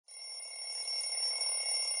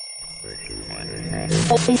Good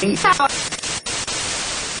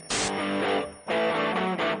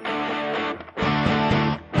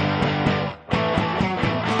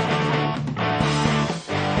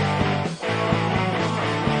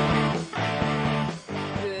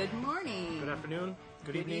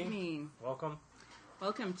evening.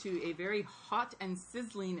 Welcome to a very hot and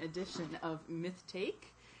sizzling edition of Myth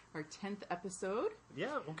Take, our 10th episode.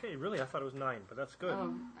 Yeah, okay, really, I thought it was 9, but that's good.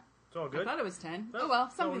 Oh, it's all good. I thought it was 10. Oh, well,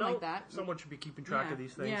 something like that. Someone should be keeping track of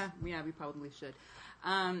these things. Yeah, we probably should.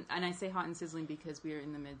 And I say hot and sizzling because we are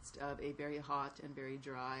in the midst of a very hot and very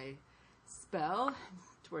dry spell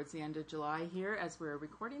towards the end of July here as we're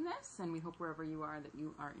recording this, and we hope wherever you are that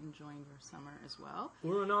you are enjoying your summer as well.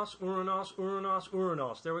 Uranus, Uranus, Uranus,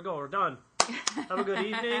 Uranus. There we go, we're done. Have a good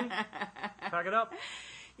evening. Pack it up.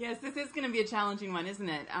 Yes, this is going to be a challenging one, isn't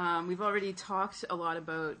it? We've already talked a lot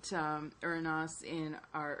about Uranus in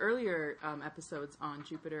our earlier episodes on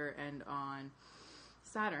Jupiter and on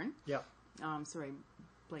Saturn. Yeah. Sorry,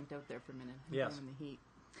 blanked out there for a minute. Yes. In the heat.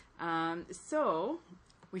 So,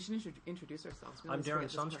 we should introduce ourselves. I'm Darren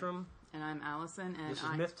Sundstrom. And I'm Allison. And this is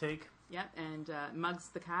Myth Take. Yep, and Muggs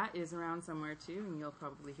the cat is around somewhere too, and you'll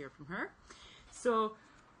probably hear from her. So,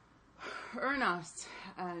 Uranus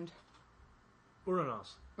and...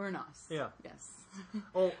 Uranus. Yeah. Yes.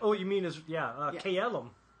 oh, you mean Kaelum.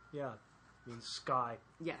 Yeah, means sky.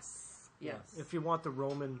 Yes. Yeah. If you want the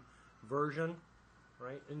Roman version,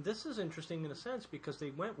 right? And this is interesting in a sense because they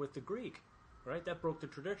went with the Greek, right? That broke the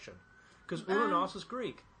tradition. Because Uranus is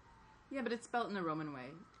Greek. Yeah, but it's spelled in the Roman way.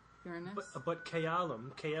 Uranus. But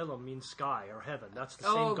Kaelum means sky or heaven. That's the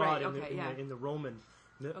same god in the Roman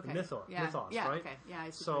mythos, yeah, right? Okay. Yeah, I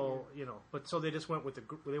see. So so they just went with the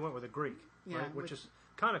Greek, right? Which is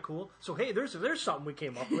kind of cool. So hey, there's something we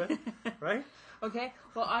came up with, right? Okay.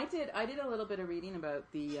 Well, I did a little bit of reading about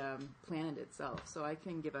the planet itself, so I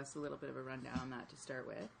can give us a little bit of a rundown on that to start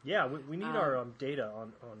with. Yeah, we need our data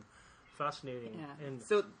on fascinating and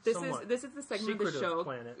so this is the segment of the show.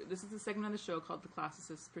 Planet. This is the segment of the show called "The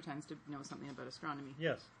Classicist Pretends to Know Something About Astronomy."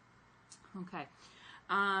 Yes. Okay.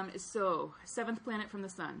 So, seventh planet from the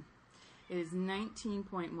sun is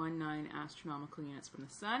 19.19 astronomical units from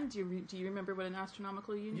the sun. Do you remember what an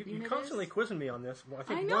astronomical unit is? You're constantly quizzing me on this. Well, I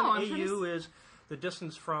think know, 1 AU is the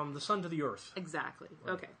distance from the sun to the Earth. Exactly.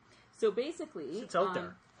 Right. Okay. So basically... It's out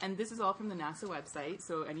there. And this is all from the NASA website,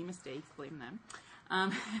 so any mistakes, blame them.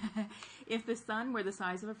 If the sun were the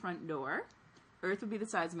size of a front door, Earth would be the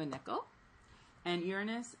size of a nickel, and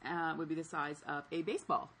Uranus would be the size of a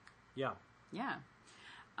baseball. Yeah. Yeah.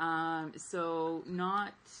 So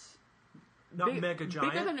not mega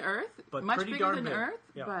giant, bigger than Earth, but much pretty bigger darn than big. Earth,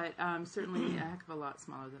 yeah. But certainly a heck of a lot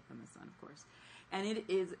smaller than the sun, of course. And it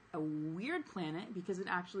is a weird planet because it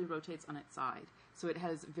actually rotates on its side, so it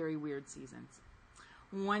has very weird seasons.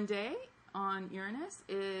 One day on Uranus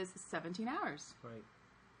is 17 hours. Right.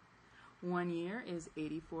 1 year is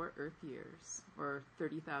 84 Earth years, or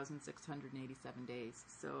 30,687 days.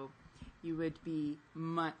 So you would be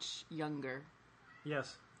much younger.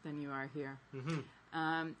 Yes. Than you are here.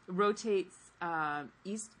 Mm-hmm. Rotates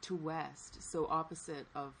east to west, so opposite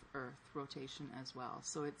of Earth rotation as well.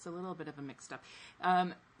 So it's a little bit of a mixed up.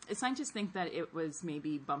 Scientists think that it was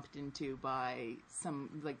maybe bumped into by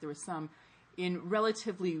there was some in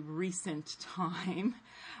relatively recent time.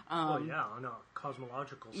 On a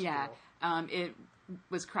cosmological scale. Yeah, it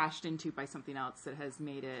was crashed into by something else that has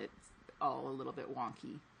made it all a little bit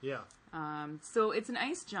wonky. Yeah. So it's an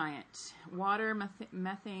ice giant. Water,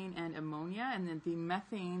 methane, and ammonia. And then the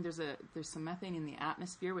methane, there's some methane in the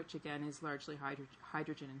atmosphere, which again is largely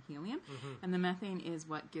hydrogen and helium. Mm-hmm. And the methane is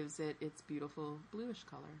what gives it its beautiful bluish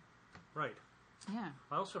color. Right. Yeah.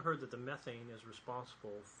 I also heard that the methane is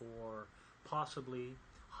responsible for possibly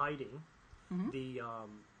hiding the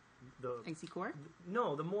icy core?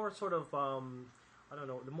 No, the more sort of I don't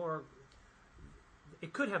know, the more.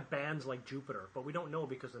 It could have bands like Jupiter, but we don't know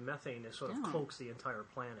because the methane is sort of cloaks the entire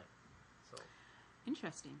planet. So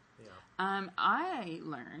interesting. Yeah. I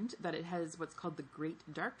learned that it has what's called the Great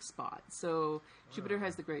Dark Spot. So Jupiter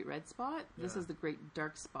has the Great Red Spot. Yeah. This is the Great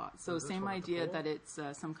Dark Spot. So same idea that it's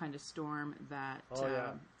some kind of storm that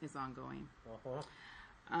is ongoing. Uh-huh.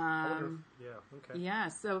 Okay. Yeah.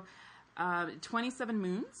 So 27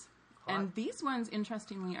 moons. Hot. And these ones,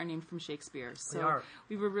 interestingly, are named from Shakespeare. So they are.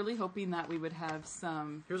 We were really hoping that we would have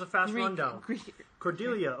some... Here's a fast rundown.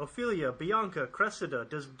 Cordelia, Ophelia, Bianca, Cressida,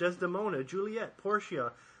 Desdemona, Juliet,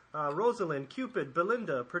 Portia, Rosalind, Cupid,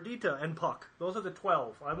 Belinda, Perdita, and Puck. Those are the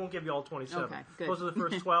 12. I won't give you all 27. Okay, good. Those are the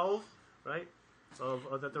first 12, right?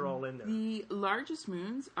 That they're all in there. The largest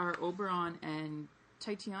moons are Oberon and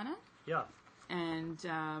Titiana. Yeah. And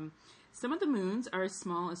Some of the moons are as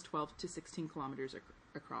small as 12 to 16 kilometers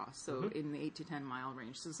across, so in the 8 to 10 mile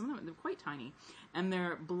range. So some of them, they're quite tiny, and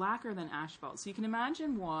they're blacker than asphalt. So you can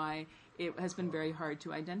imagine why it has been very hard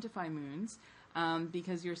to identify moons,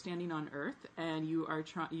 because you're standing on Earth and you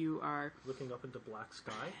are looking up into black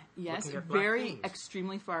sky. Yes, looking at black very things.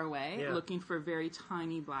 Extremely far away, Yeah. looking for very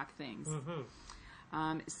tiny black things.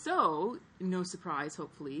 So, no surprise,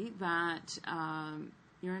 hopefully, that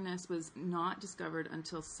Uranus was not discovered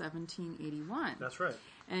until 1781. That's right.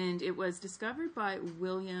 And it was discovered by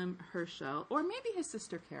William Herschel, or maybe his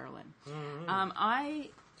sister Carolyn.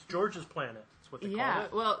 It's George's planet. That's what they call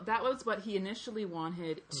it. Well, that was what he initially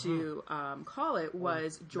wanted to call it,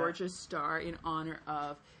 was George's star in honor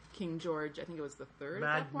of King George. I think it was the third.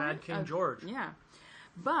 Mad King George. Yeah.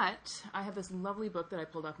 But I have this lovely book that I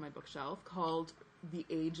pulled off my bookshelf called The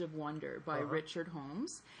Age of Wonder by Richard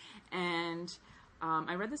Holmes. And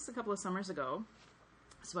I read this a couple of summers ago.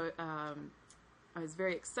 So I was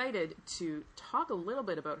very excited to talk a little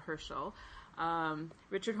bit about Herschel.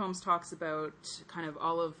 Richard Holmes talks about kind of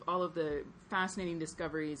all of the fascinating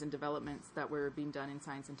discoveries and developments that were being done in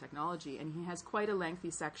science and technology, and he has quite a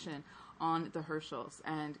lengthy section on the Herschels.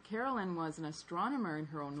 And Carolyn was an astronomer in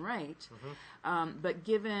her own right, but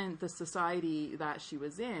given the society that she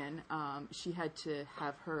was in, she had to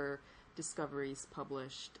have her discoveries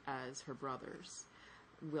published as her brother's,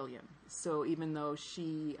 William. So even though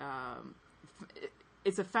she...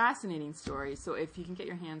 it's a fascinating story, so if you can get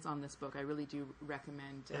your hands on this book, I really do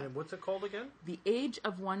recommend... and what's it called again? The Age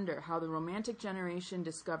of Wonder, How the Romantic Generation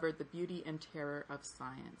Discovered the Beauty and Terror of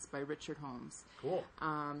Science by Richard Holmes. Cool.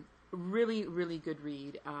 Really, really good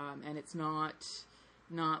read, and it's not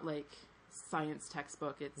like science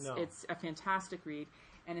textbook. It's a fantastic read,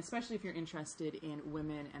 and especially if you're interested in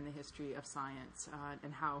women and the history of science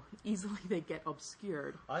and how easily they get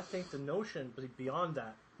obscured. I think the notion beyond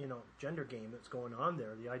that, gender game that's going on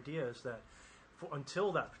there, the idea is that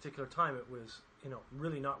until that particular time, it was,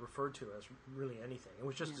 really not referred to as really anything. It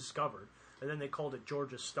was just discovered. And then they called it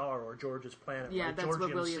George's star or George's planet, yeah, right? That's Georgium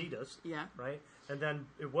what William, Cetus, yeah. right? And then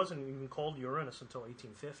it wasn't even called Uranus until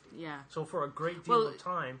 1850. Yeah. So for a great deal of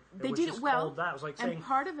time, it was just called that. It was like saying... And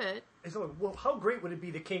part of it... It's like, well, how great would it be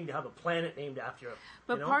the king to have a planet named after him?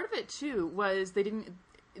 But part of it, too, was they didn't...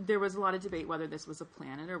 There was a lot of debate whether this was a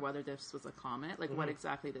planet or whether this was a comet, like what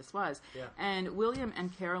exactly this was. Yeah. And William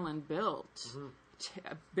and Carolyn built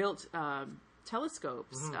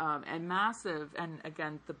telescopes and massive, and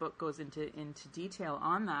again, the book goes into detail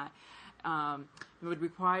on that. It would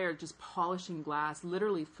require just polishing glass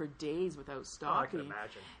literally for days without stopping. I can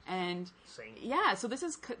imagine. And insane. Yeah, so this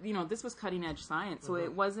is this was cutting edge science, so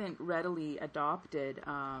it wasn't readily adopted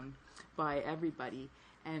by everybody.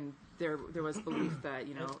 And there was belief that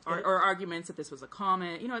or arguments that this was a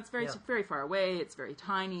comet. It's very far away. It's very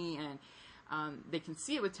tiny, and they can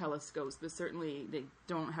see it with telescopes, but certainly they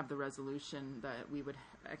don't have the resolution that we would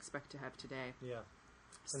expect to have today. Yeah.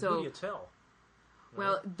 And so who do you tell?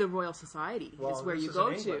 Well, the Royal Society is where you this go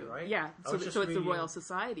is England, to. right? Yeah, so it's the Royal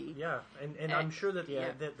Society. Yeah, and I'm sure that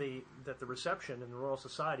the reception in the Royal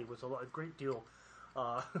Society was a great deal.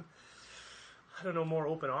 I don't know, more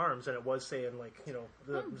open arms than it was, say, in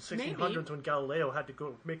the 1600s maybe. when Galileo had to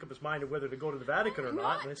go make up his mind of whether to go to the Vatican or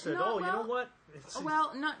not. And they said, you know what?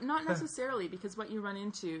 Well, not necessarily, because what you run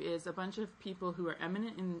into is a bunch of people who are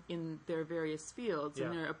eminent in their various fields,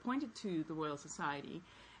 and they're appointed to the Royal Society,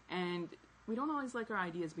 and we don't always like our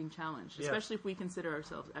ideas being challenged, especially if we consider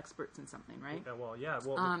ourselves experts in something, right?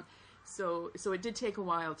 So it did take a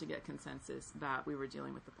while to get consensus that we were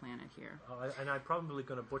dealing with the planet here. And I'm probably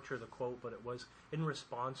going to butcher the quote, but it was in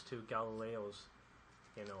response to Galileo's,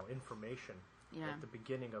 information at the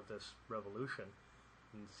beginning of this revolution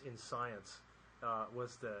in science,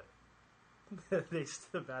 was that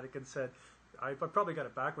the Vatican said, I probably got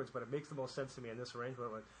it backwards, but it makes the most sense to me in this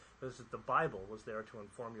arrangement, was that the Bible was there to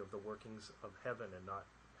inform you of the workings of heaven and not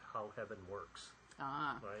how heaven works.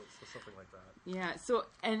 Right, so something like that. Yeah, so,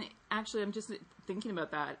 and actually I'm just thinking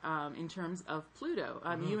about that in terms of Pluto.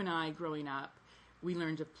 You and I, growing up, we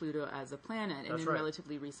learned of Pluto as a planet in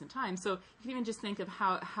relatively recent times. So you can even just think of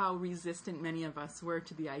how resistant many of us were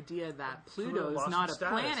to the idea that Pluto is not a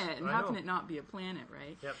planet, and how can it not be a planet,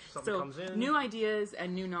 right? Yep, something comes in. New ideas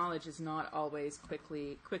and new knowledge is not always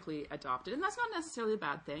quickly adopted, and that's not necessarily a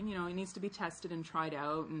bad thing. It needs to be tested and tried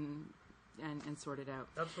out and sorted out.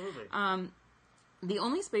 Absolutely. The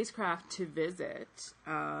only spacecraft to visit...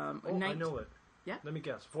 I know it. Yeah? Let me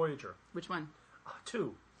guess. Voyager. Which one?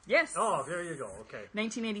 2. Yes! Oh, there you go. Okay.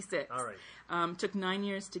 1986. All right. Took 9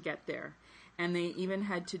 years to get there. And they even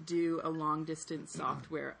had to do a long-distance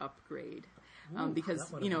software upgrade.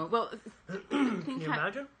 Because, can you can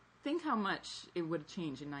imagine? think how much it would have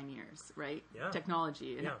changed in 9 years, right? Yeah.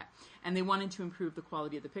 Technology. Yeah. And they wanted to improve the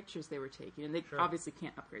quality of the pictures they were taking. And they obviously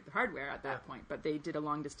can't upgrade the hardware at that point, but they did a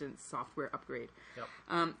long-distance software upgrade. Yep.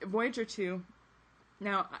 Voyager 2,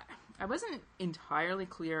 now, I wasn't entirely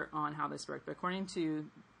clear on how this worked, but according to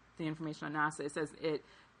the information on NASA, it says it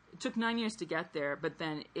took 9 years to get there, but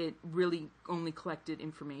then it really only collected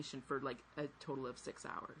information for like a total of 6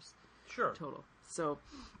 hours. Sure. Total. So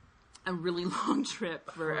a really long trip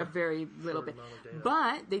for a very little bit.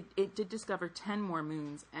 But it did discover 10 more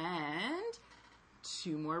moons and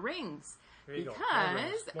 2 more rings. There you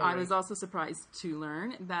Because go. More I rings. was also surprised to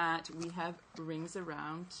learn that we have rings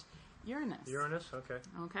around Uranus. Uranus, okay.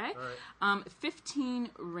 Okay. All right. 15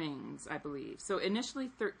 rings, I believe. So initially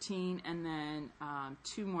 13, and then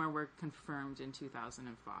 2 more were confirmed in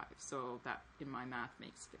 2005. So that, in my math,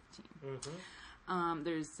 makes 15. Mm-hmm.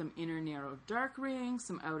 There's some inner narrow dark rings,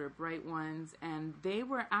 some outer bright ones, and they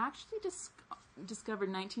were actually discovered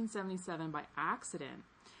 1977 by accident.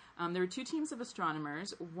 There were 2 teams of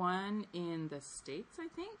astronomers, one in the States, I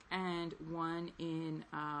think, and one in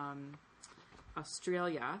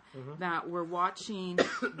Australia, that were watching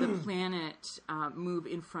the planet move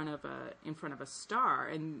in front of a star,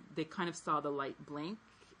 and they kind of saw the light blink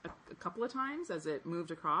a couple of times as it moved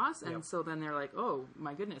across, and so then they're like, "Oh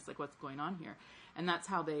my goodness, like what's going on here?" And that's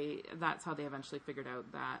how they eventually figured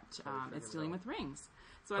out that it's dealing with rings.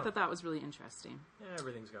 So I thought that was really interesting. Yeah,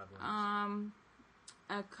 everything's got rings.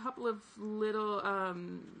 A couple of little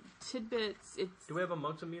tidbits. Do we have a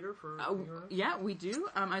multimeter for Uranus? Yeah, we do.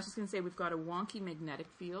 I was just going to say we've got a wonky magnetic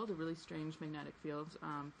field, a really strange magnetic field.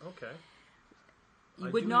 Okay. You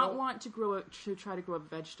would not want to try to grow a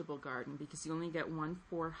vegetable garden because you only get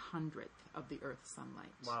 1/400th of the Earth's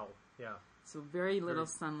sunlight. Wow. Yeah. So very little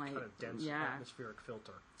sunlight. Kind of dense atmospheric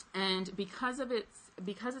filter. And because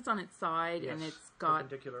it's on its side and it's got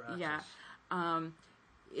perpendicular axis.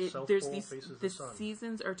 South there's pole these faces the sun.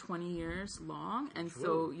 seasons are 20 years long, and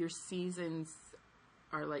so your seasons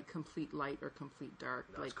are like complete light or complete dark.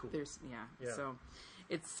 That's like cool. there's so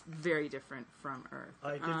it's very different from Earth.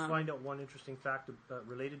 I did find out one interesting fact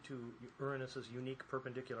related to Uranus's unique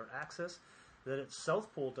perpendicular axis, that its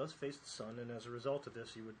south pole does face the sun, and as a result of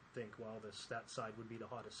this, you would think, well, that side would be the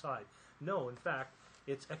hottest side. No, in fact,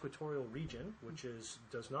 its equatorial region, which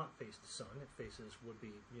does not face the sun, would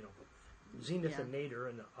be zenith and nadir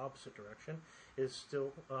in the opposite direction, is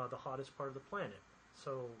still the hottest part of the planet.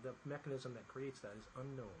 So the mechanism that creates that is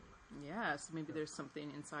unknown. Yeah, so maybe there's something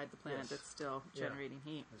inside the planet that's still generating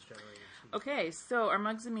heat. It's generating heat. Okay, so our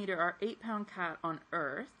Muxometer, our 8-pound cat on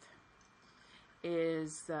Earth,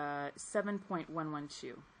 is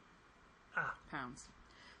 7.112 pounds.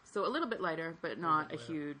 So a little bit lighter, but not a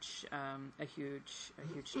huge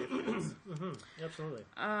difference. Absolutely.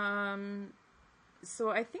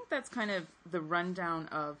 So I think that's kind of the rundown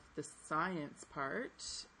of the science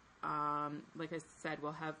part. Like I said,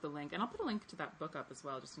 we'll have the link, and I'll put a link to that book up as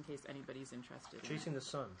well, just in case anybody's interested. Chasing the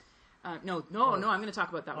Sun. No, I'm going to talk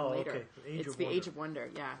about that one later. Okay. It's the Age of Wonder.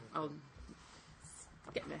 Yeah, I'll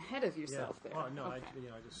getting ahead of yourself there. Oh no, okay.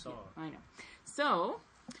 I just saw. I know. So,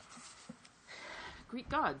 Greek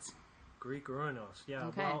gods. Greek Uranus. Yeah.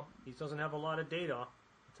 Okay. Well, he doesn't have a lot of data. I'll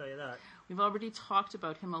tell you that. We've already talked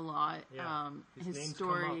about him a lot. Yeah. His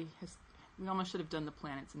story. We almost should have done the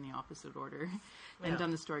planets in the opposite order and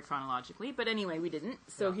done the story chronologically. But anyway, we didn't.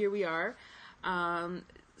 So here we are.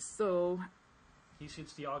 He's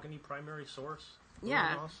the Ogoni primary source.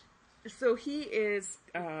 Yeah. Uranus. So he is,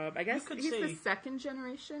 I guess he's the second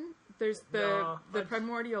generation. There's the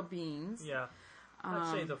primordial beings. Yeah. I'd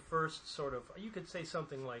say the first sort of, you could say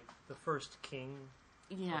something like the first king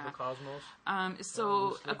of the cosmos.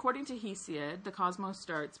 So according to Hesiod, the cosmos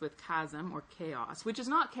starts with chasm or chaos, which is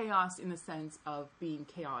not chaos in the sense of being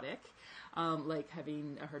chaotic, like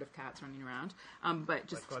having a herd of cats running around, but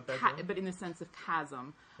just but in the sense of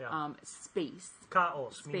chasm, space.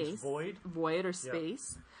 Chaos means void or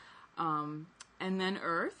space. And then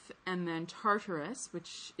Earth, and then Tartarus,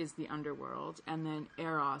 which is the underworld, and then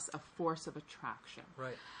Eros, a force of attraction.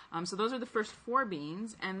 Right. So those are the first 4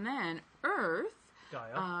 beings, and then Earth,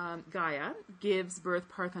 Gaia gives birth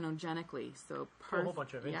parthenogenically. So a whole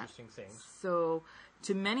bunch of interesting things. So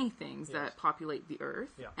to many things that populate the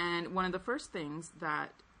Earth, and one of the first things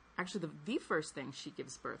that, actually the first thing she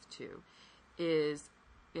gives birth to, is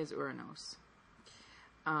Uranus.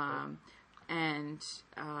 And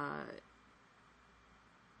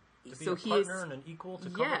to be a partner and an equal to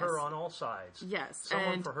cover her on all sides. Yes.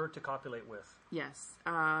 Someone for her to copulate with. Yes.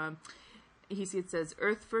 it says,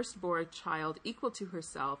 Earth first bore a child equal to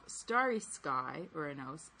herself, starry sky,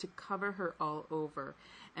 Uranos, to cover her all over,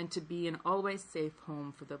 and to be an always safe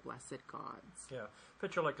home for the blessed gods. Yeah.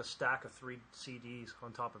 Picture like a stack of 3 CDs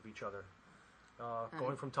on top of each other.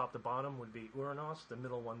 Going from top to bottom would be Uranos, the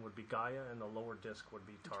middle one would be Gaia, and the lower disc would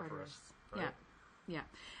be Tartarus. Right? Yeah.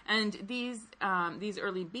 And these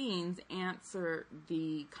early beings answer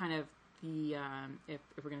the kind of if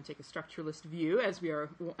we're going to take a structuralist view, as we are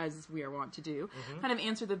wont to do, kind of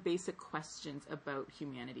answer the basic questions about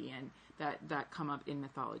humanity and that come up in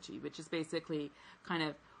mythology, which is basically kind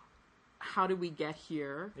of how did we get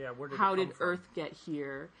here? Yeah, where did how it did come from? Earth get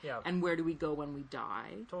here? Yeah. And where do we go when we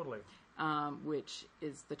die? Totally. Which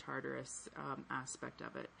is the Tartarus aspect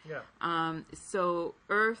of it. Yeah. So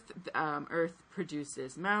Earth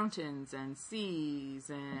produces mountains and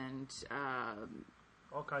seas and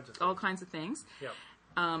all kinds of things. Yeah.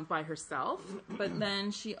 By herself, but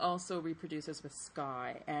then she also reproduces with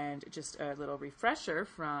sky. And just a little refresher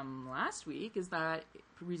from last week is that it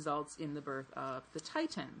results in the birth of the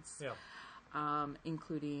Titans,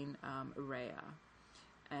 including Rhea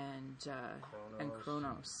and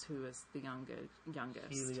Kronos, who is the youngest.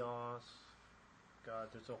 Helios.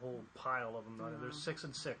 God, there's a whole pile of them. There's 6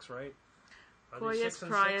 and 6, right? Poius,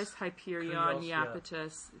 Prius, Hyperion,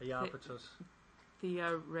 Iapetus. Iapetus.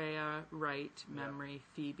 Thea, Rhea, Right, Memory,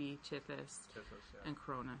 Phoebe, Tithys, and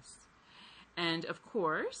Cronus. And of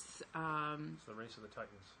course... it's the race of the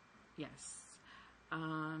Titans. Yes.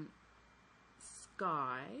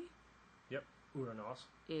 Sky... Yep, Uranos.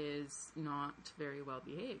 ...is not very well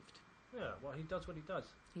behaved. Yeah, well, he does what he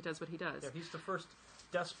does. He does what he does. Yeah, he's the first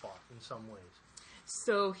despot in some ways.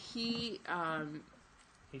 So he...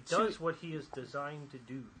 he does what he is designed to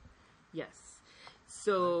do. Yes.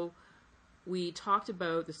 So... We talked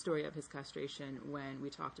about the story of his castration when we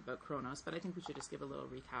talked about Kronos, but I think we should just give a little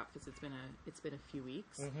recap because it's been a few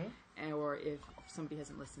weeks, or if somebody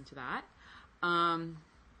hasn't listened to that. Do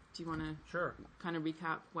you want to kind of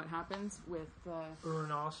recap what happens with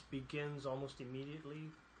Uranos begins almost immediately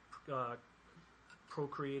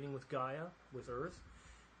procreating with Gaia, with Earth,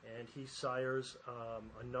 and he sires a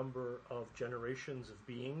number of generations of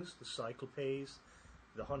beings: the Cyclopes,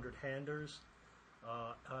 the 100-handers.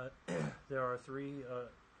 There are 3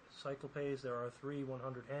 Cyclopes, there are 3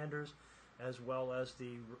 100-handers, as well as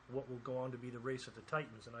what will go on to be the race of the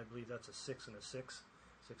Titans, and I believe that's a 6 and a 6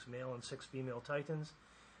 male and 6 female Titans.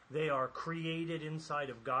 They are created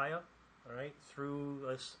inside of Gaia, all right, through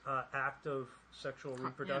this act of sexual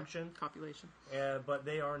reproduction. Copulation. But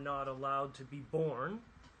they are not allowed to be born,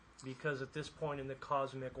 because at this point in the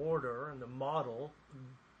cosmic order and the model,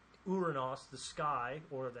 Uranos, the sky,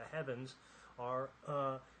 or the heavens,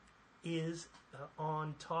 is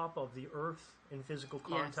on top of the Earth in physical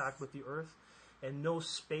contact with the Earth, and no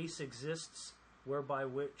space exists whereby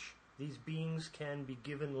which these beings can be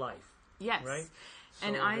given life. Yes. Right? So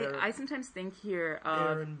and I sometimes think here of...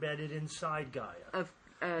 They're embedded inside Gaia. Of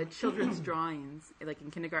children's drawings, like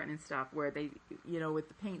in kindergarten and stuff, where they, with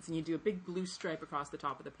the paints, and you do a big blue stripe across the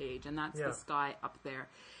top of the page, and that's the sky up there.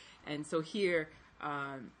 And so here...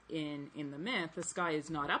 in the myth, the sky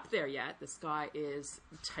is not up there yet. The sky is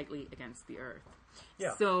tightly against the Earth.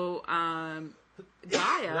 Yeah. So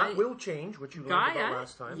Gaia... that will change, which you learned about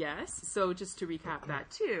last time. Yes. So just to recap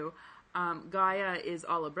that too, Gaia is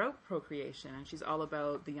all about procreation, and she's all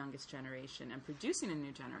about the youngest generation and producing a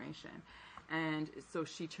new generation. And so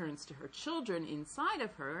she turns to her children inside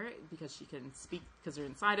of her, because she can speak, because they're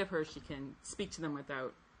inside of her, she can speak to them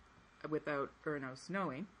without Uranos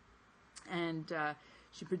knowing. And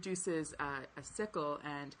she produces a sickle,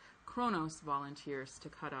 and Kronos volunteers to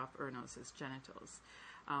cut off Uranos' genitals,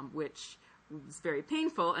 which is very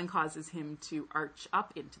painful and causes him to arch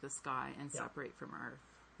up into the sky and separate from Earth.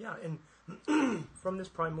 Yeah, and from this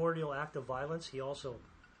primordial act of violence,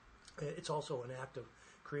 it's also an act of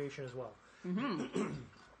creation as well. Mm-hmm.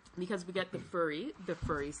 Because we get the Furies. We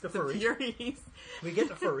get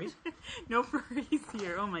the Furies. No Furies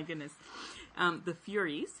here. Oh my goodness. The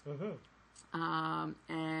Furies. Mm-hmm.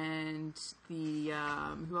 And the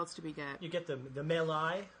who else do we get? You get the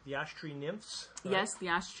Meli, the ash tree nymphs. Right? Yes, the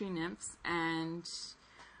ash tree nymphs, and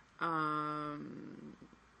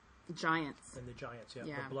giants. And the giants,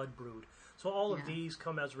 the blood brood. So all of these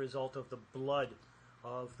come as a result of the blood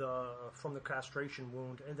from the castration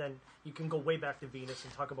wound, and then you can go way back to Venus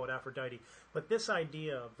and talk about Aphrodite. But this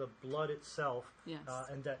idea of the blood itself,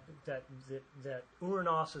 and that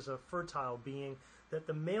Uranos is a fertile being, that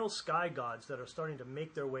the male sky gods that are starting to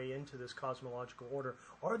make their way into this cosmological order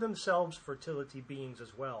are themselves fertility beings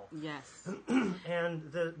as well. Yes. And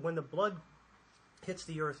when the blood hits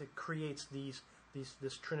the Earth, it creates these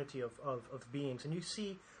this trinity of beings. And you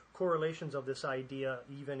see correlations of this idea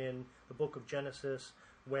even in the book of Genesis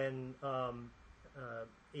when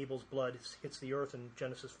Abel's blood hits the earth in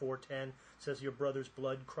Genesis 4:10. It says, your brother's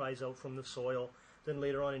blood cries out from the soil. Then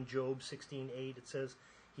later on in Job 16:8, it says,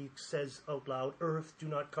 he says out loud, earth, do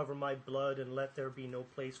not cover my blood, and let there be no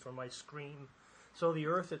place for my scream. So the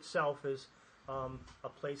earth itself is a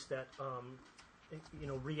place that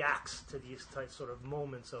reacts to these sort of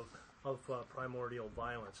moments of primordial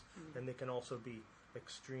violence, and they can also be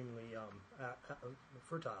extremely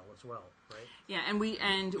fertile as well, right? Yeah, and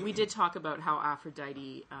we did talk about how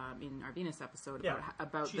Aphrodite in our Venus episode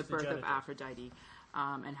about the birth of Aphrodite,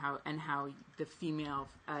 and how the female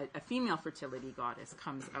a female fertility goddess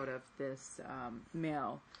comes out of this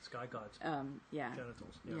male sky god's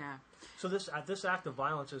genitals. Yeah. So this act of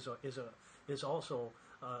violence is also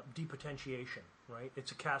depotentiation, right?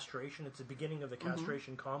 It's a castration. It's the beginning of the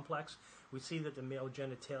castration complex. We see that the male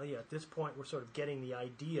genitalia, at this point, we're sort of getting the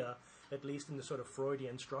idea, at least in the sort of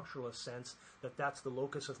Freudian structuralist sense, that that's the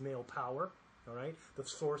locus of male power, all right? The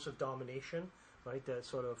source of domination, right? The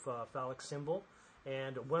sort of phallic symbol.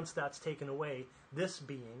 And once that's taken away, this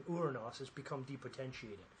being, Uranos, has become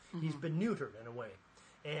depotentiated. He's been neutered in a way.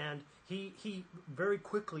 And he very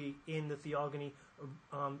quickly in the theogony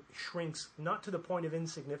shrinks, not to the point of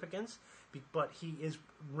insignificance, but he is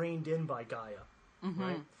reined in by Gaia,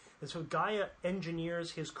 right? And so Gaia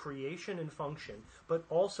engineers his creation and function, but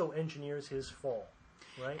also engineers his fall,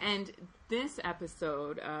 right? And this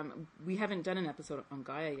episode, we haven't done an episode on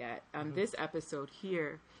Gaia yet. This episode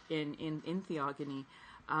here in Theogony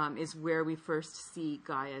is where we first see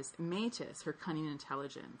Gaia's Metis, her cunning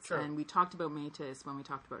intelligence. Sure. And we talked about Metis when we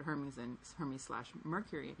talked about Hermes and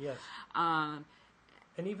Hermes/Mercury. Yes.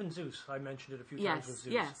 And even Zeus, I mentioned it a few times with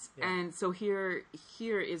Zeus. Yes, yeah. And so here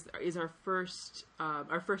is our first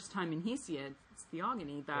time in Hesiod's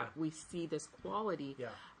Theogony that we see this quality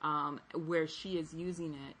where she is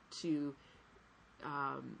using it to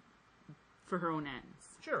for her own ends.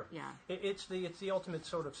 Sure. Yeah. It's the ultimate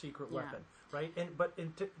sort of secret weapon, right? But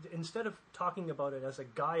instead of talking about it as a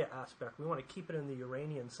Gaia aspect, we want to keep it in the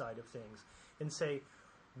Uranian side of things and say,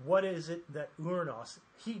 what is it that Uranos,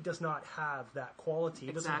 he does not have that quality.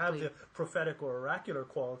 He doesn't have the prophetic or oracular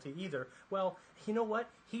quality either. Well, you know what?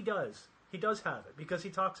 He does. He does have it, because he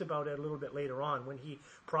talks about it a little bit later on when he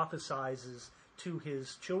prophesizes to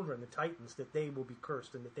his children, the Titans, that they will be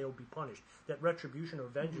cursed and that they will be punished, that retribution or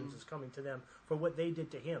vengeance is coming to them for what they did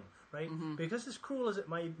to him, right? Because as cruel as it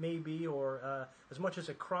may be, or as much as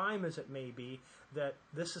a crime as it may be, that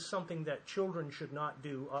this is something that children should not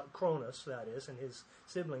do, Cronus, that is, and his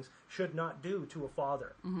siblings, should not do to a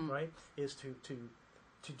father, right? Is to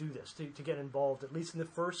do this, to get involved, at least in the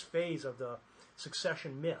first phase of the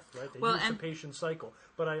succession myth, right? The usurpation cycle.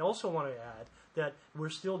 But I also want to add that we're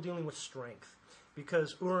still dealing with strength,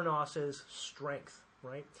 because Uranos is strength,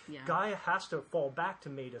 right? Yeah. Gaia has to fall back to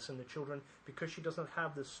Metis and the children because she doesn't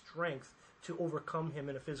have the strength to overcome him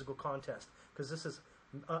in a physical contest. Because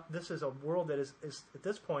this is a world that is at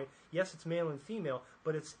this point, yes, it's male and female,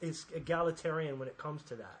 but it's egalitarian when it comes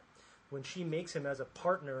to that. When she makes him as a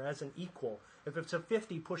partner, as an equal, if it's a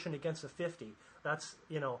 50 pushing against a 50, that's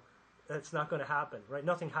not going to happen, right?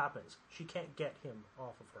 Nothing happens. She can't get him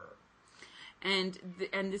off of her. And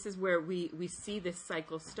this is where we see this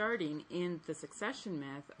cycle starting in the succession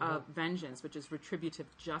myth of vengeance, which is retributive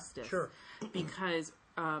justice. Sure. Because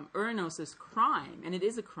Uranos' crime, and it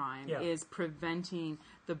is a crime, is preventing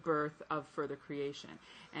the birth of further creation.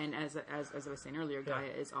 And as I was saying earlier, Gaia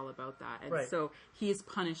is all about that. And so he is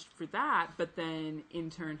punished for that, but then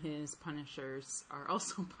in turn his punishers are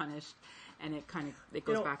also punished. And it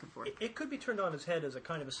goes back and forth. It could be turned on its head as a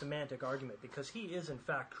kind of a semantic argument, because he is in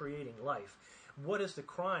fact creating life. What is the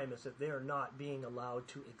crime is that they are not being allowed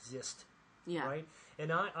to exist. Yeah. Right?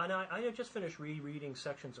 And I just finished rereading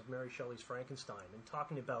sections of Mary Shelley's Frankenstein and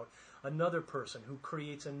talking about another person who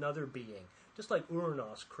creates another being, just like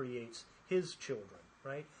Uranos creates his children,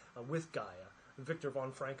 right? With Gaia. Victor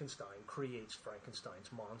von Frankenstein creates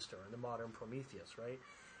Frankenstein's monster and the modern Prometheus, right?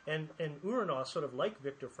 And Uranos, sort of like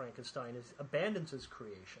Victor Frankenstein, abandons his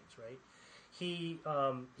creations, right?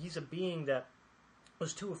 He's a being that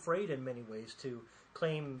was too afraid in many ways to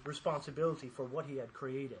claim responsibility for what he had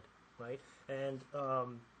created, right? And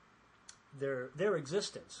their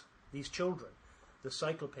existence, these children, the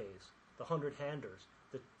Cyclopes, the Hundred-Handers,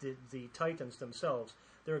 the Titans themselves,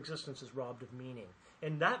 their existence is robbed of meaning.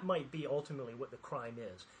 And that might be ultimately what the crime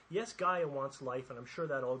is. Yes, Gaia wants life, and I'm sure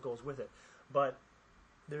that all goes with it, but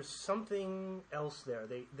there's something else there.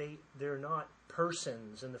 They're not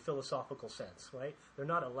persons in the philosophical sense, right? They're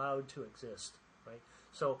not allowed to exist, right?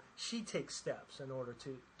 So she takes steps in order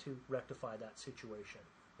to rectify that situation,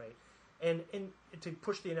 right? And to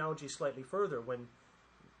push the analogy slightly further, when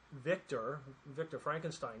Victor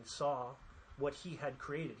Frankenstein saw what he had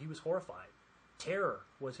created, he was horrified. Terror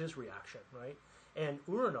was his reaction, right? And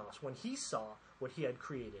Uranos, when he saw what he had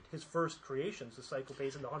created, his first creations, the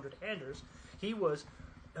Cyclopes and the 100-handers, he was,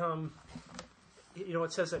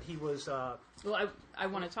 it says that he was... well, I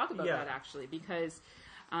want to talk about that, actually, because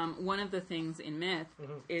one of the things in myth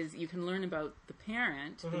is you can learn about the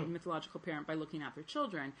parent, the mythological parent, by looking at their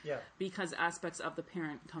children, because aspects of the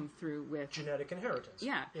parent come through with... genetic inheritance.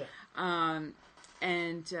 Yeah.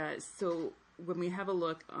 So when we have a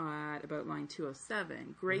look at about line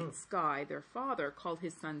 207, Great Sky, their father, called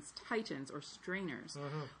his sons Titans or strainers,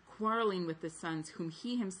 quarreling with the sons whom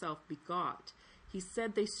he himself begot. He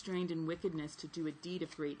said they strained in wickedness to do a deed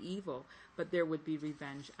of great evil, but there would be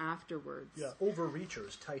revenge afterwards. Yeah,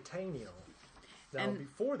 overreachers, Titanio. Now,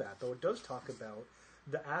 before that, though, it does talk about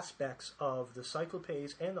the aspects of the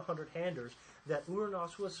Cyclopes and the 100-handers that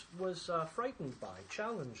Uranos was frightened by,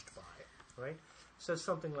 challenged by, right? Says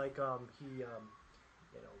something like I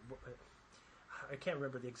can't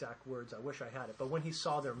remember the exact words. I wish I had it. But when he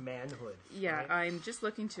saw their manhood. Yeah, right? I'm just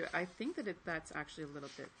looking to. I think that's actually a little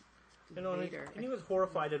bit later. And he was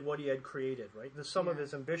horrified at what he had created. Right, the sum of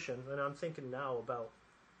his ambition. And I'm thinking now about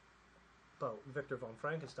Victor von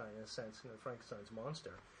Frankenstein, in a sense, Frankenstein's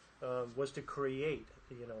monster, was to create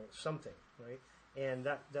something, right? And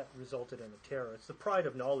that resulted in a terror. It's the pride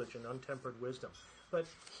of knowledge and untempered wisdom. But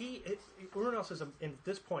Uranos is, at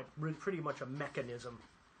this point, pretty much a mechanism,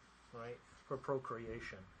 right, for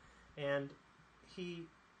procreation. And he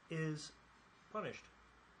is punished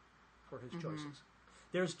for his choices.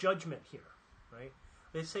 There's judgment here, right?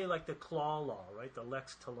 They say, like the claw law, right, the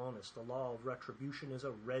lex talionis, the law of retribution is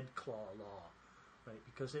a red claw law, right,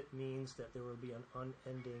 because it means that there will be an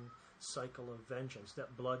unending cycle of vengeance,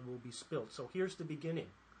 that blood will be spilled. So here's the beginning,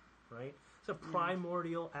 right? It's a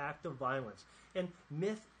primordial act of violence. And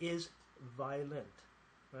myth is violent,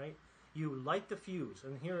 right? You light the fuse,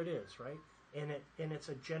 and here it is, right? And it's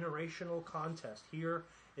a generational contest. Here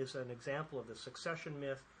is an example of the succession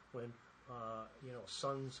myth when,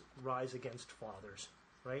 sons rise against fathers,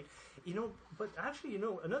 right? But actually,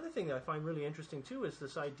 another thing that I find really interesting, too, is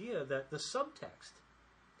this idea that the subtext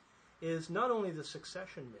is not only the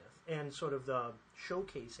succession myth and sort of the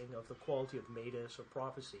showcasing of the quality of Metis or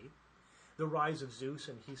prophecy, the rise of Zeus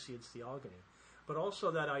and Hesiod's theogony, but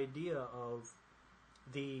also that idea of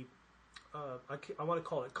the, I want to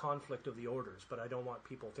call it conflict of the orders, but I don't want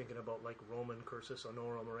people thinking about like Roman cursus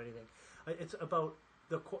honorum or anything. It's about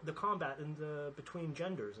the combat between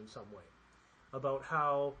genders in some way, about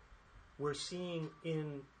how we're seeing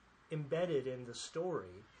embedded in the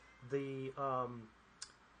story the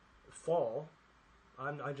fall,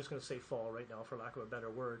 I'm just going to say fall right now for lack of a better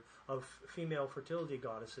word, of female fertility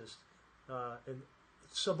goddesses and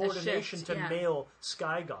subordination to male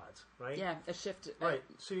sky gods, right? Yeah, a shift. Right.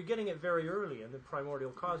 So you're getting it very early in the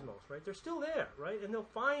primordial cosmos, right? They're still there, right? And they'll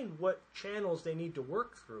find what channels they need to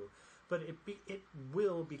work through, but it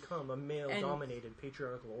will become a male-dominated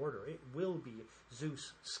patriarchal order. It will be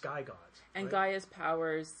Zeus, sky gods. And right? Gaia's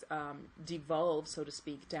powers devolve, so to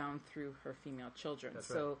speak, down through her female children. That's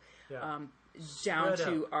so right. Down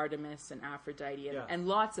to Artemis and Aphrodite and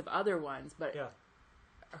lots of other ones, but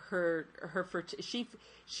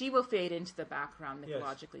she will fade into the background,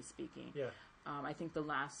 mythologically speaking. Yeah. I think the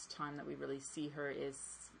last time that we really see her is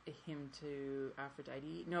him to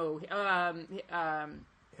Aphrodite. No,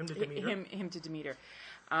 him to Demeter. Him to Demeter.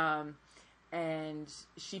 And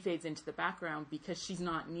she fades into the background because she's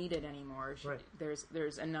not needed anymore.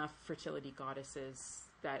 There's enough fertility goddesses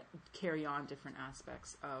that carry on different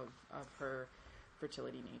aspects of her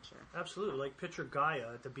fertility nature. Absolutely. Like picture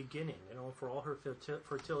Gaia at the beginning, for all her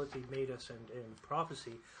fertility, Metis, and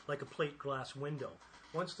prophecy, like a plate glass window.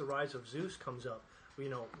 Once the rise of Zeus comes up,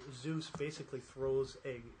 Zeus basically throws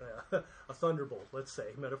a thunderbolt, let's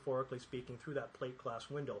say, metaphorically speaking, through that plate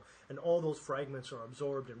glass window, and all those fragments are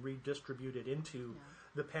absorbed and redistributed into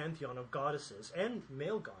the pantheon of goddesses and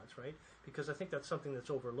male gods, right? Because I think that's something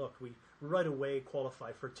that's overlooked. We right away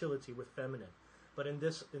qualify fertility with feminine, but in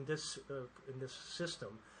this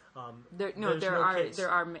system, there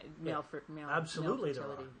are male absolutely male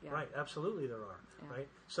fertility. There are right, absolutely there are right.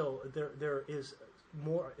 So there is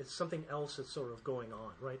more. It's something else that's sort of going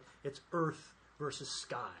on, right? It's earth versus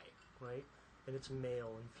sky, right? And it's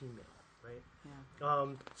male and female, right? Yeah.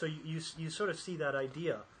 So you sort of see that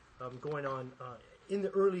idea going on in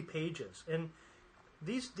the early pages, and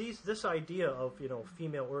this idea of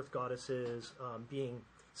female earth goddesses being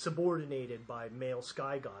subordinated by male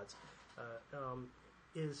sky gods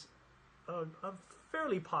is a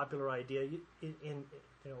fairly popular idea in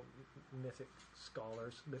mythic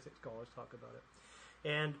scholars talk about it.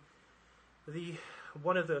 And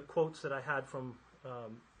one of the quotes that I had from a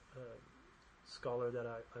scholar that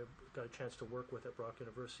I got a chance to work with at Brock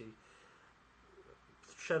University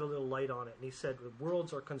shed a little light on it, and he said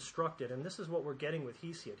worlds are constructed, and this is what we're getting with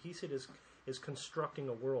Hesiod. Hesiod is constructing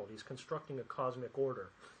a world. He's constructing a cosmic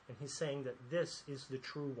order, and he's saying that this is the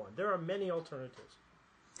true one. There are many alternatives.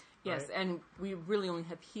 Yes, right? and we really only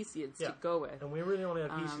have Hesiods to go with. And we really only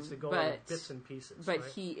have Hesiods to go with bits and pieces. But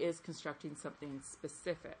right? he is constructing something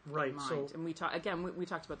specific right, in mind. So, and we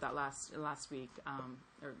talked about that last week,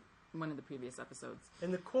 or one of the previous episodes.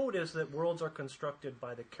 And the quote is that worlds are constructed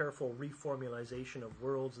by the careful reformulation of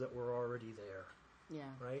worlds that were already there.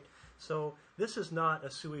 Yeah. Right? So this is not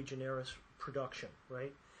a sui generis production,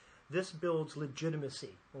 right? This builds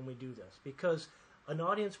legitimacy when we do this, because an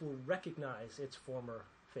audience will recognize its former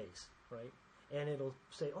face, right? And it'll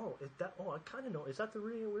say, I kind of know, is that the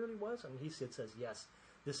way it really was? And Hesiod says, yes,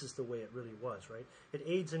 this is the way it really was, right? It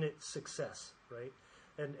aids in its success, right?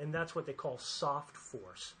 And that's what they call soft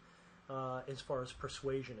force, as far as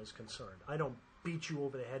persuasion is concerned. I don't beat you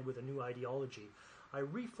over the head with a new ideology. I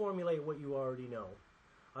reformulate what you already know.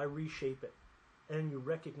 I reshape it, and you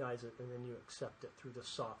recognize it, and then you accept it through the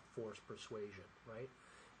soft force persuasion, right?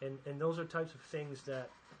 And those are types of things that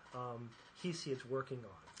Hesiod's working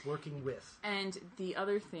with. And the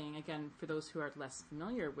other thing, again, for those who are less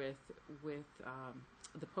familiar with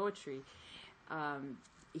the poetry,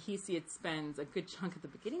 Hesiod spends a good chunk at the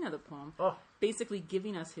beginning of the poem basically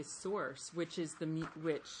giving us his source, which is the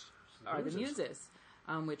muses.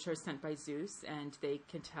 Which are sent by Zeus, and they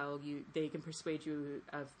can persuade you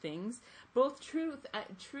of things, both truth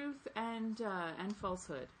and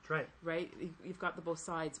falsehood. Right. Right. You've got both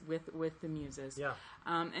sides with the muses. Yeah.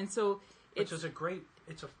 And so which is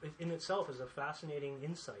in itself is a fascinating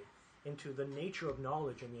insight into the nature of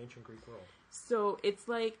knowledge in the ancient Greek world. So it's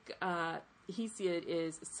like Hesiod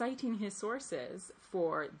is citing his sources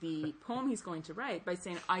for the poem he's going to write by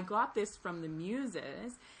saying, I got this from the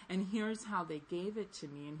muses, and here's how they gave it to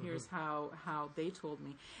me, and here's how they told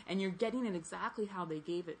me. And you're getting it exactly how they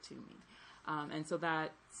gave it to me. And so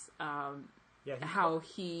that's how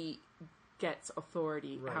he gets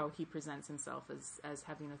authority, right. How he presents himself as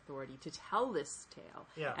having authority to tell this tale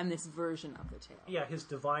and this version of the tale. Yeah, his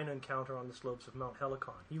divine encounter on the slopes of Mount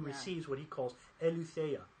Helicon. He receives what he calls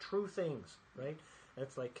eleutheia, true things, right? And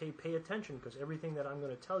it's like, hey, pay attention, because everything that I'm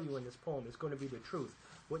going to tell you in this poem is going to be the truth.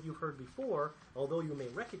 What you've heard before, although you may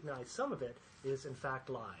recognize some of it, is in fact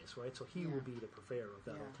lies, right? So he will be the purveyor of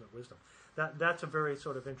that ultimate wisdom. That's a very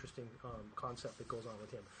sort of interesting concept that goes on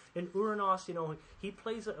with him. In Uranos, he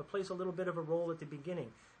plays a little bit of a role at the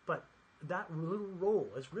beginning, but that little role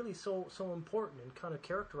is really so important in kind of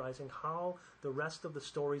characterizing how the rest of the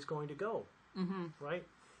story is going to go, right?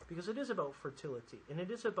 Because it is about fertility, and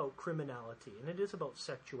it is about criminality, and it is about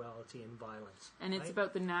sexuality and violence. And it's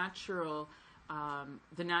about the natural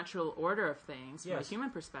order of things from a human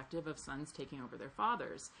perspective of sons taking over their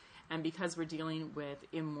fathers. And because we're dealing with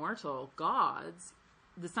immortal gods,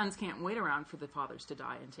 the sons can't wait around for the fathers to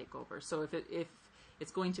die and take over. So if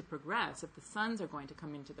it's going to progress, if the sons are going to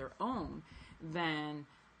come into their own, then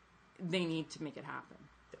they need to make make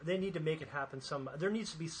They need to make it happen. There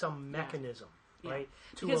needs to be some mechanism. Right?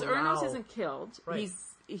 Because Uranos isn't killed. Right.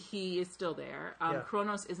 He is still there.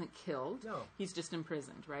 Kronos isn't killed. No. He's just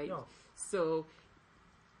imprisoned, right? No. So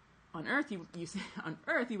on Earth,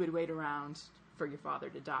 you would wait around for your father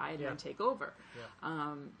to die and then take over.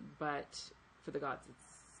 Yeah. But for the gods, it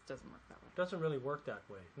doesn't work that way. It doesn't really work that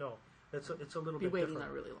way. No. It's a little bit different. Be waiting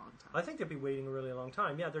a really long time. I think they'd be waiting a really long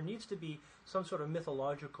time. Yeah, there needs to be some sort of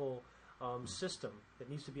mythological system that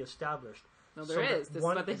needs to be established. No, there is. This is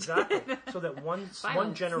what they exactly. So that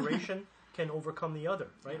one generation can overcome the other,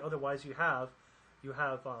 right? Yeah. Otherwise, you have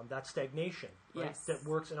that stagnation, right? That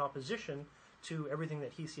works in opposition to everything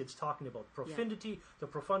that Hesiod's talking about. The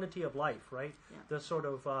profundity of life, right? Yeah. The sort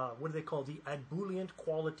of, what do they call, the ebullient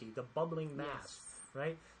quality, the bubbling mass,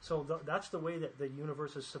 right? So that's the way that the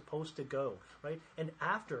universe is supposed to go, right? And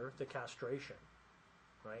after the castration,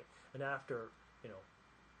 right? And after,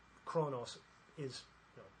 Kronos is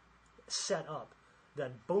set up,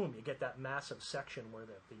 then boom, you get that massive section where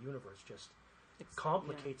the universe just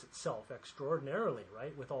complicates itself extraordinarily,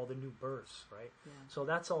 right, with all the new births, right? Yeah. So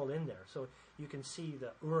that's all in there. So you can see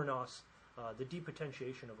that Uranos, the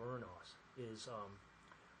depotentiation of Uranos is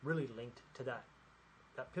really linked to that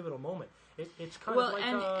pivotal moment. It's kind of like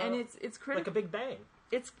and it's critical, like a Big Bang.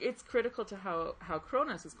 it's critical to how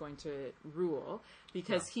Kronos is going to rule,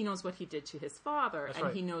 because he knows what he did to his father,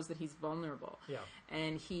 and he knows that he's vulnerable. Yeah.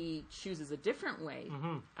 And he chooses a different way,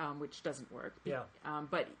 which doesn't work. Yeah.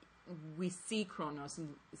 But we see Kronos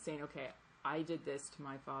saying, okay, I did this to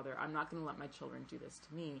my father. I'm not going to let my children do this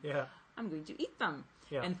to me. Yeah. I'm going to eat them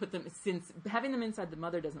and put them, since having them inside the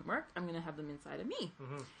mother doesn't work, I'm going to have them inside of me.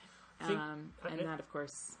 And that, of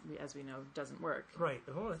course, as we know, doesn't work. Right.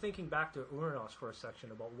 Well, thinking back to Uranos for a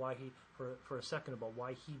second about why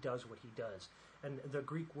he does what he does, and the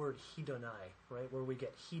Greek word hedonai, right, where we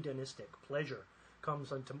get hedonistic pleasure, comes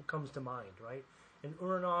to mind, right? And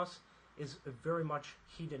Uranos is very much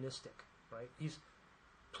hedonistic, right? He's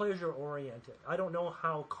pleasure oriented. I don't know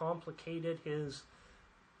how complicated his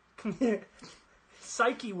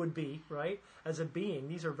psyche would be, right, as a being.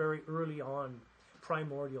 These are very early on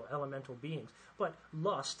primordial elemental beings. But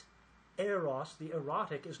lust, eros, the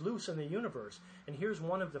erotic, is loose in the universe. And here's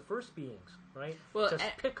one of the first beings, right, to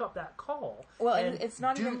pick up that call and it's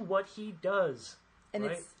not do even what he does. And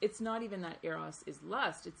right? it's not even that eros is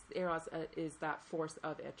lust. It's eros is that force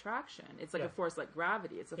of attraction. It's like a force like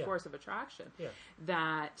gravity. It's a force of attraction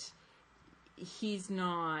that he's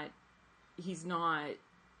not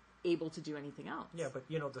able to do anything else. Yeah, but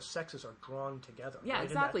the sexes are drawn together. Yeah, right?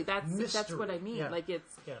 exactly. That's what I mean. Yeah. Like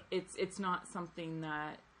it's not something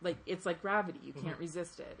that, like, it's like gravity. You can't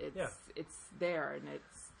resist it. It's there,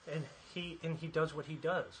 and he does what he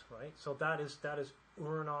does, right? So that is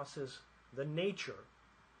Uranos's, the nature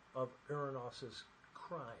of Uranos's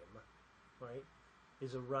crime, right?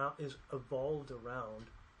 Is evolved around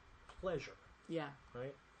pleasure. Yeah.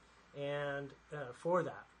 Right? And for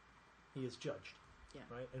that he is judged. Yeah.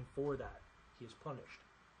 Right? And for that he is punished.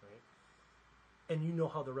 Right? And you know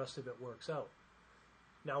how the rest of it works out.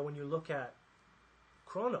 Now when you look at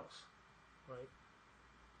Kronos, right?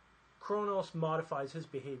 Kronos modifies his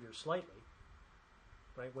behavior slightly,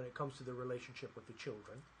 right, when it comes to the relationship with the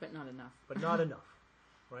children. But not enough. But not enough,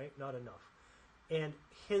 right? Not enough. And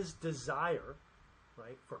his desire,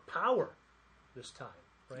 right, for power this time,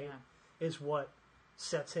 right, is what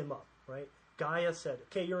sets him up, right? Gaia said,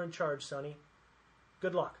 okay, you're in charge, Sonny.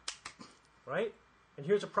 Good luck, right? And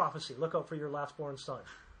here's a prophecy. Look out for your last-born son.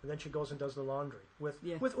 And then she goes and does the laundry with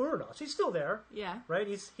Uranos. He's still there. Yeah. Right?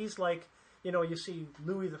 He's like, you see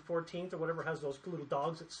Louis the 14th or whatever has those little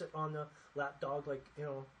dogs that sit on the lap dog, like,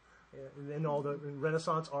 in all the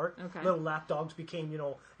Renaissance art. Okay. Little lap dogs became,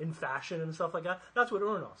 in fashion and stuff like that. That's what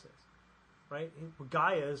Uranos is. Right?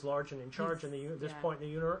 Gaia is large and in charge in this point in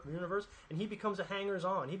the universe, and he becomes a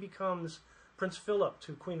hangers-on. He becomes Prince Philip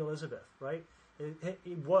to Queen Elizabeth, right?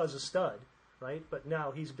 He was a stud, right? But now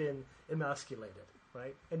he's been emasculated,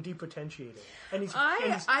 right? And depotentiated. And he's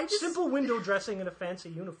simple window dressing in a fancy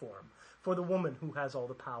uniform for the woman who has all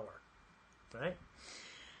the power, right?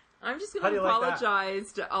 I'm just going to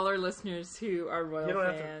apologize to all our listeners who are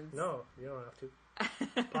royal fans. You don't have to.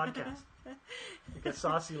 Podcast. You get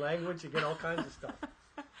saucy language. You get all kinds of stuff.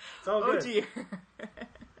 It's all good. Oh dear.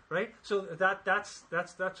 Right? So that's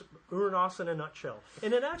Uranos in a nutshell.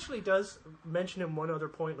 And it actually does mention him one other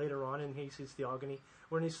point later on in Hesiod's Theogony,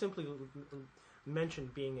 where he simply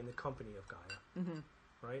mentioned being in the company of Gaia. Mm-hmm.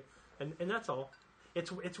 Right? And that's all.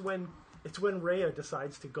 It's when Rhea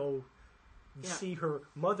decides to go see her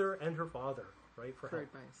mother and her father, right, for help.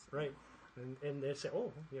 Advice. Right. And they say,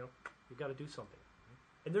 oh, you got to do something.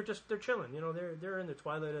 And they're chilling, they're in the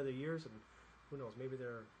twilight of their years, and who knows, maybe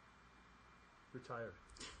they're retired.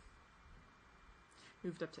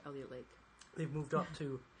 Moved up to Elliot Lake. They've moved up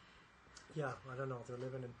to, I don't know, they're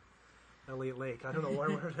living in Elliot Lake. I don't know why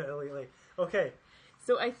we're at Elliot Lake. Okay.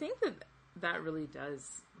 So I think that really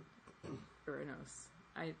does Uranos.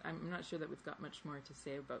 I'm not sure that we've got much more to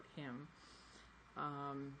say about him.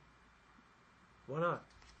 Why not?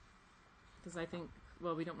 Because I think,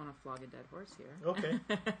 we don't want to flog a dead horse here. Okay.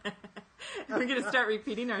 We're going to start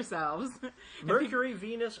repeating ourselves. Mercury,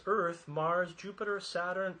 Venus, Earth, Mars, Jupiter,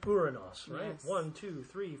 Saturn, Uranus, right? Yes. 1, 2,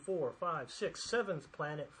 3, 4, 5, 6, seventh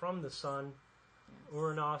planet from the sun. Yes.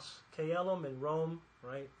 Uranus, Caelum in Rome,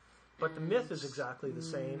 right? But the myth is exactly the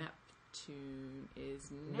same. Neptune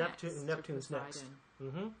is next. Neptune's next.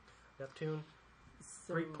 Mm-hmm. Neptune,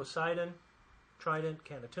 Greek Poseidon, Trident,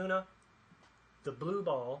 Canatuna. The blue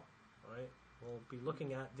ball, right? We'll be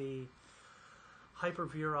looking at the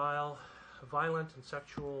hypervirile, violent and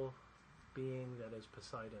sexual being that is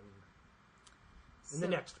Poseidon in the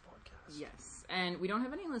next podcast. Yes, and we don't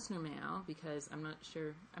have any listener mail because I'm not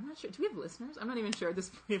sure. Do we have listeners? I'm not even sure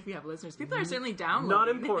if we have listeners. People are certainly downloading. Not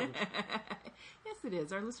important. Yes, it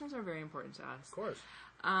is. Our listeners are very important to us. Of course.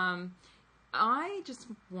 I just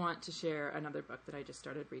want to share another book that I just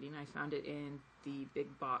started reading. I found it in the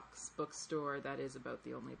big box bookstore that is about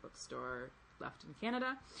the only bookstore left in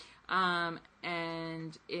Canada.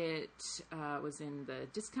 And it was in the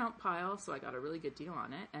discount pile, so I got a really good deal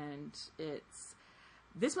on it. And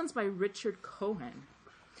this one's by Richard Cohen,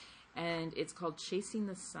 and it's called Chasing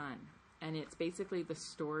the Sun. And it's basically the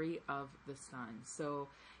story of the sun. So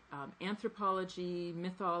anthropology,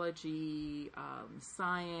 mythology,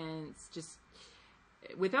 science, just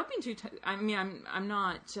without being too. I'm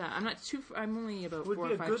not too. I'm only about 4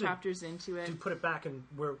 or 5 chapters into it. To put it back in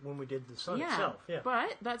when we did the sun itself. Yeah.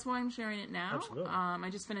 But that's why I'm sharing it now. Absolutely. I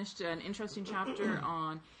just finished an interesting chapter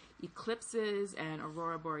on eclipses and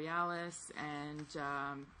aurora borealis and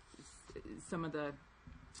some of the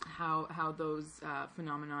how those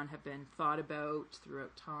phenomenon have been thought about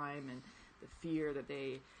throughout time and the fear that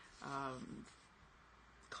they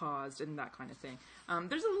caused and that kind of thing.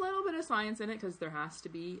 There's a little bit of science in it because there has to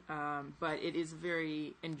be, but it is a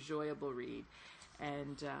very enjoyable read.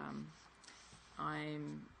 And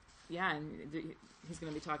and he's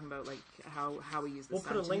going to be talking about like how we use the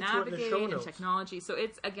sun to navigate and technology. So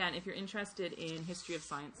it's, again, if you're interested in history of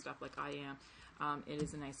science stuff like I am, it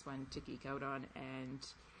is a nice one to geek out on. And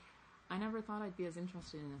I never thought I'd be as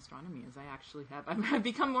interested in astronomy as I actually have. I've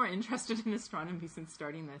become more interested in astronomy since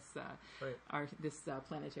starting this this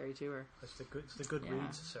planetary tour. It's the good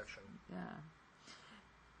reads section. Yeah.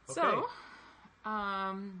 Okay. So,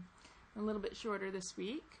 a little bit shorter this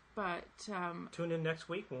week, but tune in next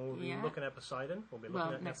week when we'll be looking at Poseidon. We'll be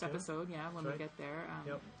looking at next episode. Yeah, when we get there.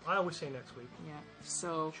 Yep. I always say next week. Yeah.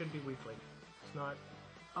 So it should be weekly. It's not.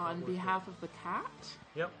 On behalf of the cat.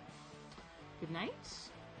 Yep. Good night.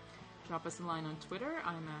 Drop us a line on Twitter.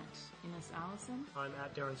 I'm at Ines Allison. I'm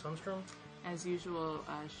at Darren Sundstrom. As usual,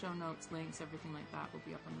 show notes, links, everything like that will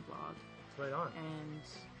be up on the blog. Right on. And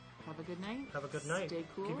have a good night. Have a good night. Stay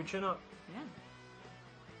cool. Keep your chin up. Yeah.